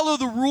didn't follow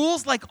the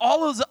rules like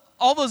all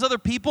those other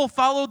people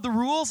followed the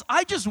rules.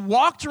 I just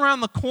walked around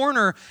the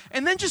corner,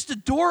 and then just a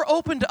door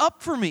opened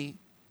up for me.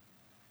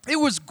 It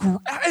was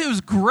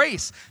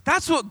grace.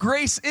 That's what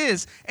grace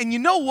is. And you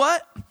know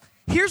what?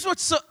 Here's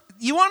what's so.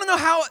 You want to know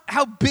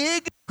how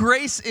big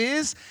grace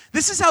is?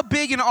 This is how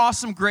big and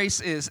awesome grace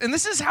is. And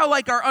this is how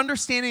like our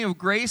understanding of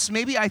grace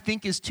maybe I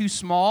think is too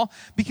small,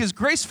 because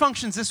grace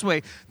functions this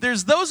way.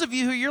 There's those of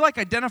you who you're like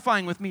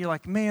identifying with me. You're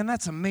like, man,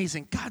 that's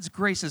amazing. God's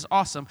grace is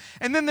awesome.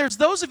 And then there's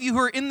those of you who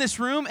are in this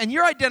room and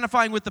you're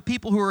identifying with the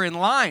people who are in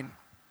line.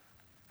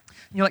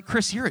 And you're like,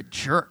 Chris, you're a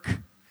jerk.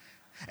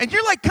 And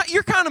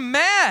you're kind of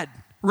mad,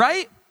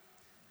 right?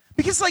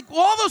 Because like, well,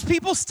 all those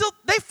people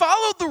they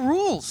followed the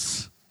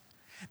rules.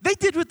 They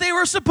did what they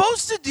were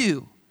supposed to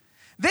do.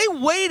 They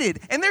waited,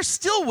 and they're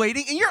still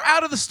waiting, and you're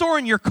out of the store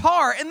in your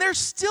car, and they're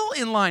still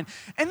in line.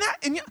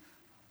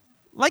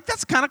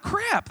 That's kind of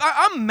crap.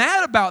 I'm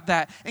mad about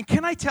that. And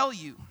can I tell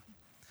you,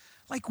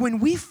 like when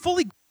we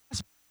fully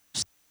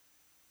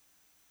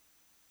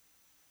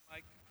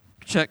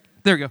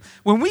there we go.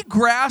 When we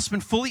grasp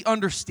and fully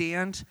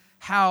understand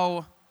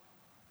how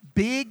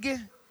big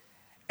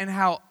and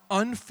how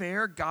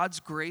unfair God's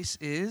grace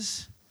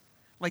is,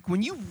 like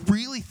when you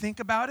really think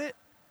about it,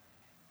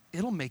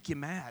 it'll make you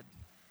mad.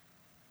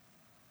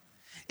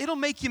 It'll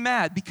make you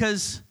mad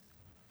because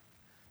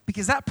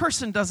that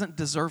person doesn't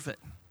deserve it.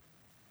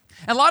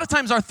 And a lot of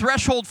times our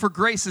threshold for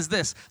grace is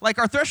this. Like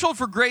our threshold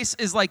for grace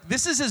is like,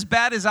 this is as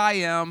bad as I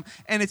am,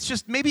 and it's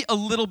just maybe a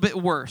little bit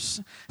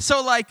worse.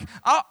 So like,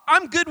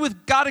 I'm good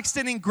with God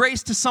extending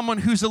grace to someone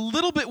who's a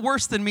little bit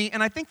worse than me,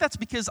 and I think that's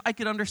because I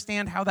could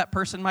understand how that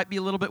person might be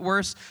a little bit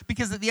worse,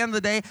 because at the end of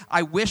the day,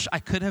 I wish I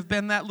could have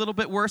been that little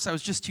bit worse. I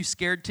was just too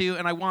scared to,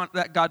 and I want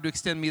that God to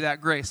extend me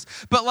that grace.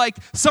 But like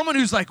someone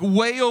who's like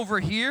way over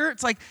here,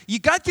 it's like,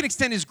 God can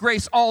extend his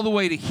grace all the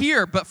way to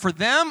here, but for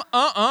them,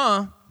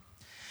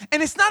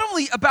 And it's not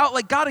only about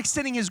like God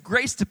extending his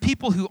grace to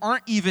people who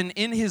aren't even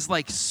in his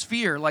like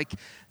sphere. Like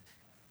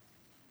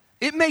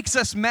it makes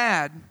us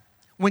mad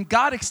when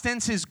God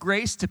extends his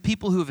grace to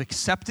people who have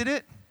accepted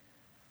it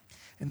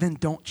and then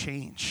don't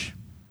change.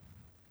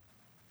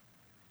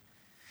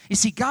 You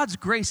see, God's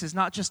grace is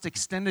not just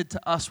extended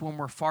to us when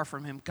we're far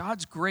from him.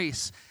 God's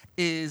grace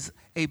is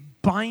a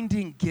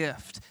binding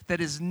gift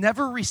that is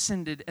never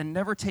rescinded and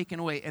never taken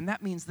away. And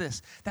that means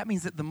this. That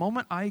means that the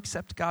moment I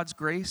accept God's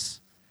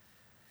grace,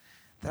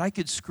 that I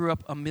could screw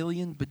up a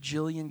million,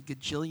 bajillion,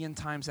 gajillion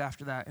times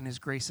after that, and his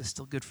grace is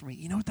still good for me.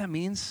 You know what that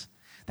means?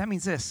 That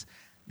means this,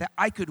 that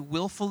I could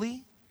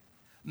willfully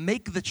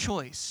make the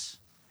choice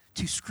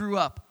to screw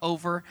up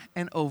over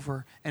and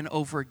over and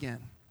over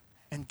again.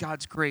 And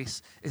God's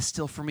grace is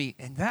still for me.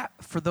 And that,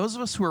 for those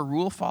of us who are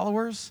rule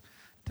followers,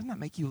 doesn't that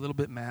make you a little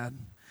bit mad?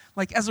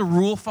 Like as a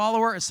rule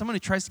follower, as someone who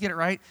tries to get it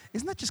right,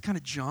 isn't that just kind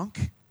of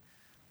junk?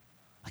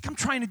 Like, I'm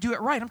trying to do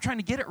it right. I'm trying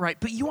to get it right.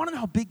 But you want to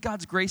know how big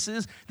God's grace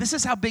is? This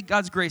is how big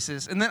God's grace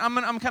is. And then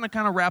I'm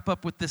kind of wrap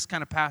up with this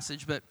kind of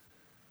passage. But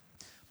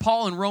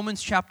Paul in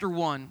Romans chapter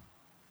 1,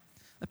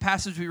 the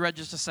passage we read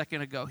just a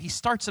second ago, he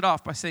starts it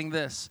off by saying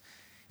this.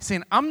 He's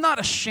saying, I'm not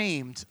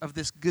ashamed of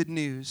this good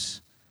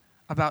news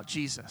about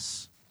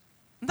Jesus.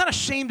 I'm not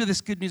ashamed of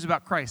this good news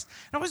about Christ.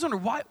 And I always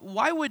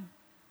wonder,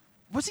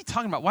 what's he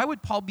talking about? Why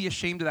would Paul be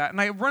ashamed of that? And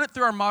I run it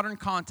through our modern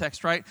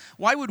context, right?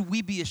 Why would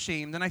we be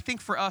ashamed? And I think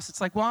for us,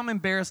 it's like, well, I'm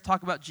embarrassed to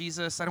talk about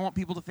Jesus. I don't want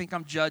people to think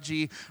I'm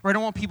judgy, or I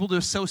don't want people to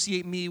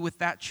associate me with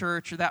that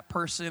church or that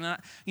person.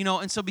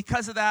 And so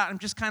because of that, I'm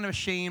just kind of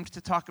ashamed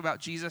to talk about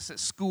Jesus at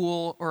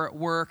school or at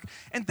work.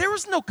 And there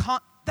was no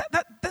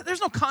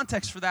there's no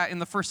context for that in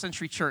the first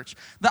century church.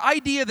 The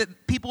idea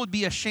that people would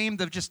be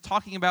ashamed of just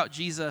talking about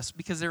Jesus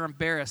because they're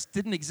embarrassed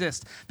didn't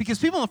exist. Because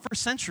people in the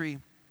first century,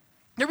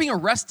 they're being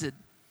arrested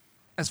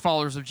as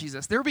followers of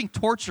Jesus. They were being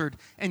tortured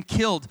and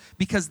killed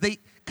because they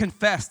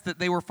confessed that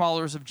they were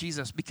followers of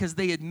Jesus, because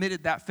they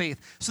admitted that faith.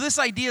 So this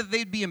idea that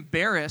they'd be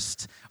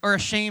embarrassed or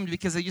ashamed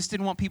because they just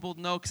didn't want people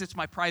to know because it's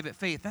my private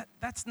faith,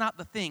 that's not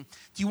the thing.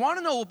 Do you want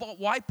to know about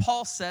why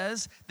Paul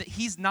says that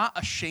he's not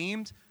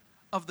ashamed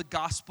of the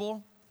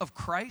gospel of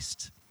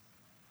Christ?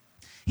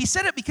 He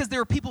said it because there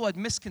were people who had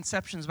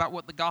misconceptions about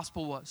what the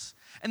gospel was.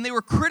 And they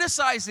were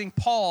criticizing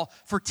Paul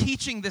for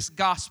teaching this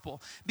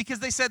gospel because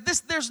they said,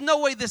 there's no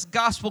way this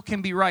gospel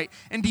can be right.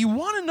 And do you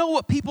want to know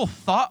what people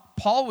thought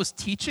Paul was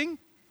teaching?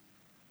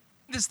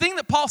 This thing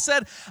that Paul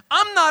said,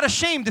 I'm not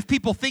ashamed if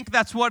people think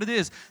that's what it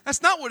is.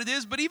 That's not what it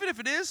is, but even if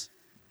it is,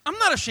 I'm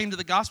not ashamed of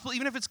the gospel,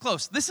 even if it's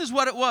close. This is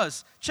what it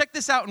was. Check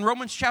this out in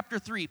Romans chapter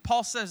 3.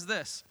 Paul says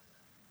this.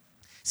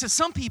 He says,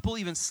 some people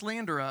even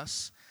slander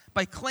us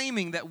by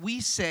claiming that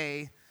we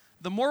say,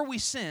 the more we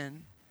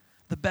sin,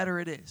 the better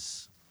it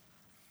is.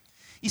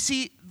 You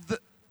see,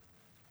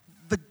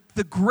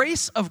 the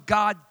grace of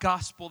God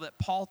gospel that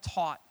Paul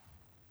taught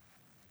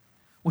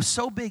was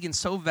so big and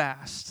so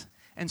vast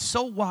and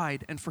so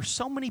wide and for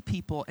so many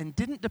people and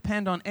didn't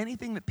depend on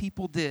anything that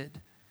people did,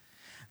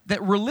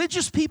 that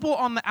religious people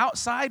on the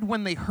outside,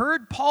 when they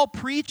heard Paul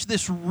preach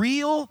this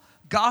real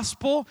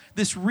gospel,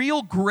 this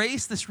real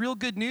grace, this real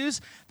good news,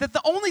 that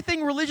the only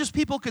thing religious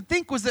people could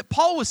think was that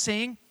Paul was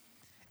saying,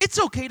 it's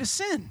okay to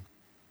sin.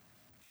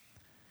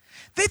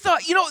 They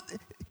thought,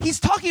 he's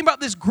talking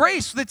about this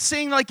grace that's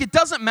saying like it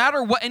doesn't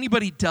matter what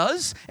anybody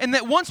does, and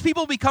that once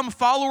people become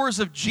followers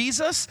of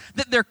Jesus,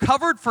 that they're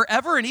covered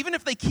forever, and even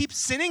if they keep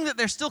sinning, that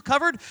they're still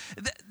covered.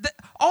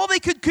 All they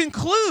could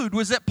conclude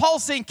was that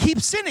Paul's saying,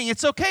 keep sinning,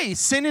 it's okay,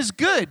 sin is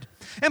good.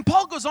 And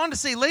Paul goes on to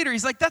say later,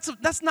 he's like,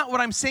 that's not what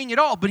I'm saying at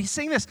all, but he's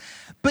saying this.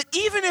 But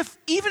even if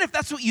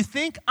that's what you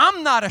think,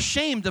 I'm not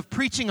ashamed of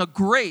preaching a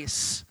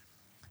grace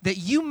that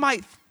you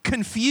might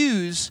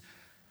confuse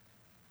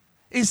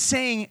is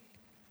saying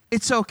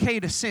it's okay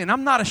to sin.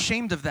 I'm not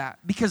ashamed of that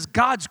because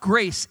God's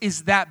grace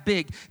is that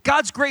big.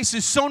 God's grace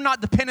is so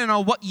not dependent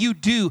on what you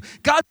do.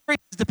 God's grace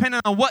is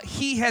dependent on what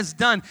he has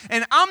done.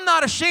 And I'm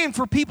not ashamed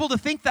for people to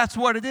think that's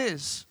what it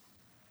is.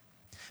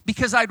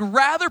 Because I'd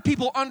rather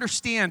people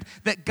understand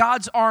that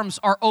God's arms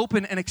are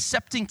open and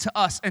accepting to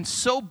us and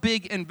so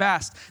big and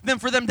vast than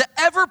for them to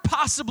ever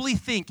possibly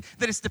think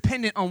that it's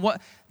dependent on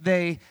what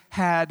they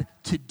had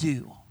to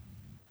do.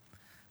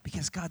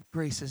 Because God's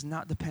grace is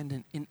not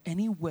dependent in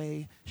any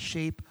way,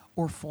 shape,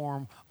 or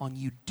form on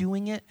you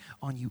doing it,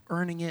 on you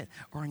earning it,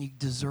 or on you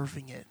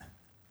deserving it.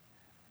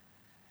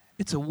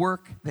 It's a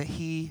work that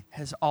he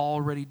has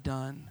already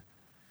done.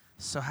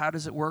 So how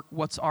does it work?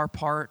 What's our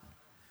part?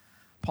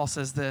 Paul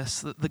says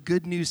this, the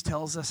good news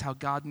tells us how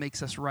God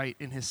makes us right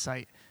in his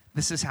sight.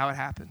 This is how it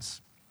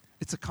happens.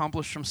 It's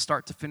accomplished from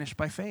start to finish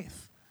by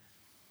faith.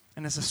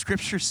 And as the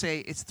scriptures say,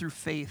 it's through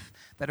faith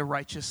that a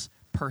righteous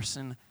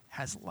person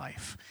has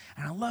life.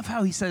 And I love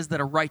how he says that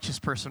a righteous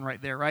person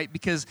right there, right?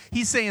 Because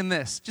he's saying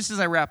this, just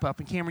as I wrap up,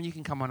 and Cameron, you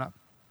can come on up.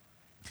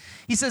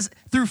 He says,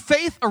 through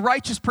faith, a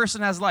righteous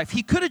person has life.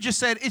 He could have just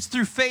said, it's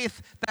through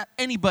faith that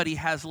anybody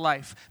has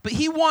life. But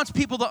he wants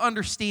people to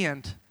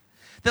understand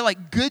that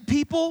like good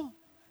people,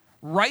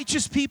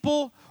 righteous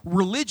people,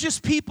 religious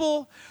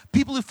people,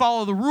 people who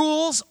follow the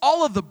rules,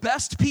 all of the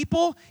best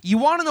people, you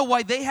want to know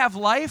why they have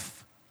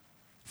life?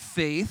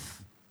 Faith.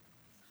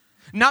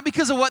 Not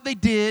because of what they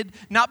did,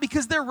 not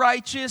because they're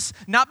righteous,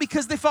 not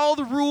because they follow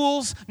the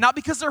rules, not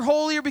because they're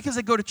holy or because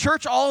they go to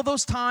church all of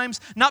those times,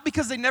 not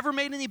because they never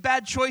made any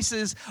bad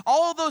choices.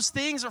 All of those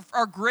things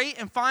are great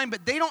and fine,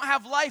 but they don't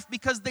have life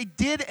because they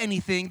did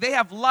anything. They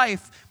have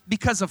life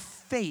because of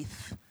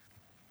faith,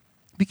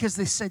 because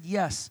they said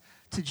yes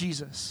to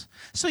Jesus.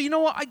 So you know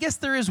what? I guess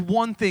there is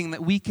one thing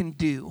that we can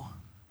do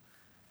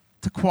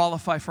to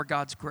qualify for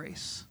God's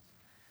grace,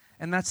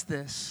 and that's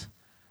this: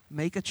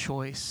 make a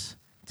choice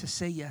to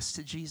say yes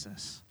to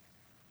Jesus.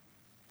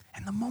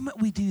 And the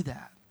moment we do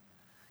that,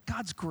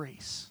 God's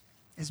grace,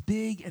 as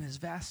big and as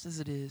vast as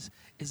it is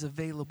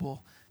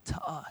available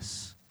to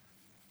us.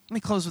 Let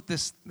me close with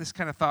this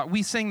kind of thought.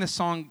 We sang this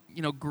song,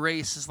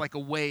 grace is like a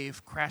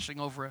wave crashing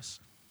over us.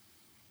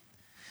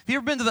 Have you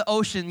ever been to the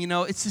ocean?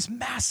 It's this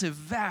massive,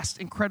 vast,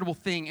 incredible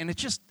thing, and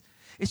it's just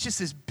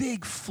this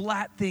big,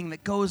 flat thing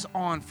that goes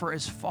on for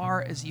as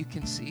far as you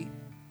can see.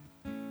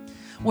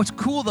 What's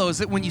cool, though, is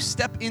that when you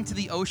step into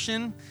the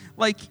ocean,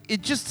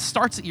 it just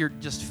starts at your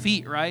just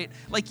feet, right?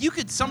 You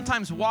could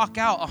sometimes walk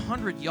out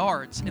 100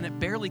 yards, and it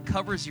barely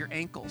covers your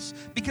ankles.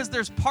 Because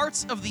there's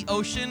parts of the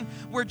ocean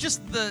where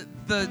just the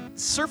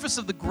surface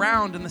of the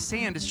ground and the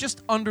sand is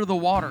just under the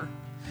water.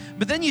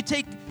 But then you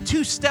take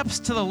 2 steps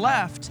to the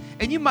left,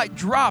 and you might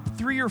drop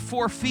 3 or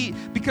 4 feet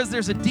because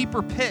there's a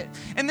deeper pit.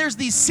 And there's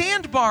these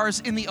sandbars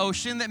in the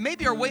ocean that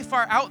maybe are way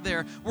far out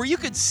there where you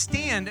could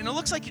stand, and it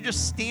looks like you're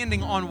just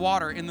standing on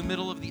water in the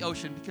middle of the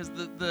ocean because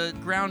the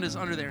ground is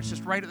under there. It's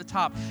just right at the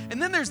top.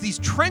 And then there's these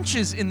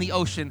trenches in the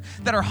ocean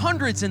that are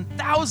hundreds and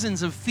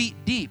thousands of feet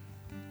deep.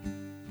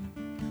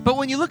 But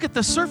when you look at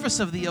the surface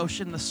of the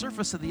ocean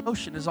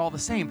is all the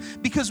same.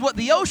 Because what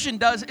the ocean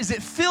does is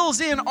it fills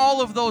in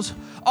all of those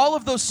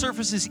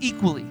surfaces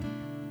equally.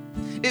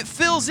 It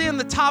fills in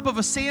the top of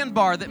a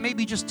sandbar that may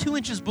be just 2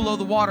 inches below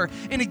the water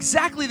in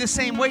exactly the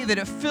same way that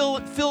it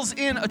fills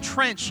in a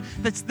trench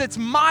that's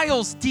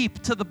miles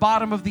deep to the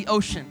bottom of the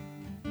ocean.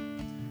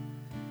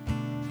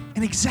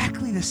 In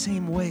exactly the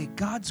same way,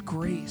 God's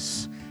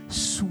grace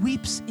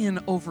sweeps in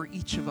over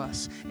each of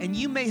us. And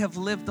you may have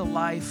lived a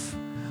life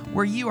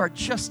where you are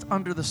just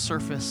under the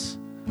surface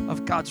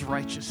of God's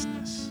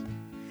righteousness.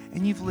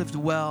 And you've lived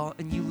well,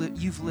 and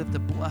you've lived a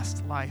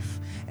blessed life.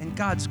 And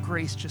God's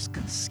grace just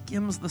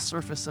skims the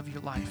surface of your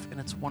life, and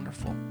it's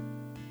wonderful.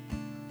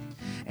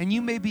 And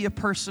you may be a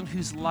person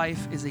whose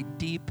life is a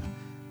deep,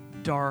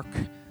 dark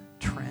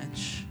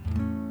trench.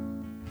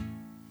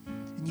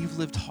 And you've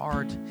lived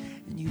hard,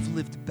 and you've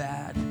lived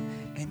bad,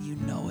 and you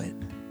know it.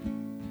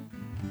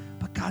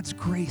 God's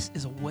grace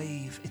is a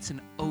wave, it's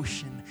an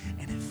ocean,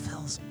 and it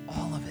fills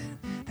all of it.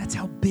 That's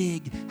how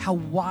big, how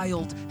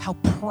wild, how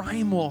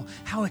primal,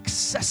 how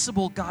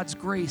accessible God's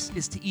grace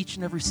is to each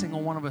and every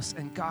single one of us.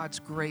 And God's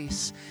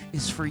grace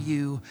is for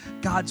you.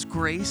 God's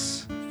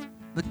grace,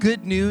 the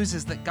good news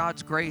is that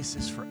God's grace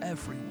is for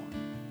everyone.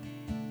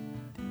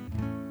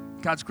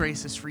 God's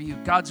grace is for you.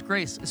 God's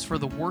grace is for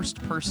the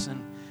worst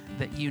person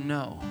that you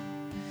know.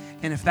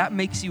 And if that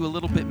makes you a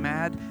little bit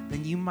mad,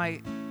 then you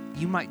might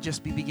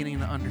just be beginning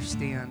to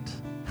understand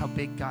how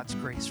big God's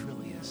grace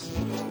really is.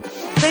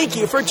 Thank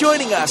you for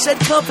joining us at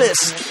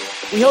Compass.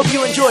 We hope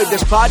you enjoyed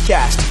this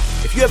podcast.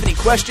 If you have any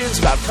questions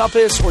about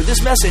Compass or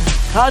this message,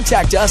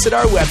 contact us at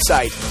our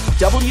website,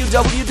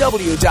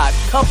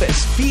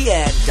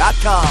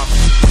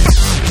 www.compassbn.com.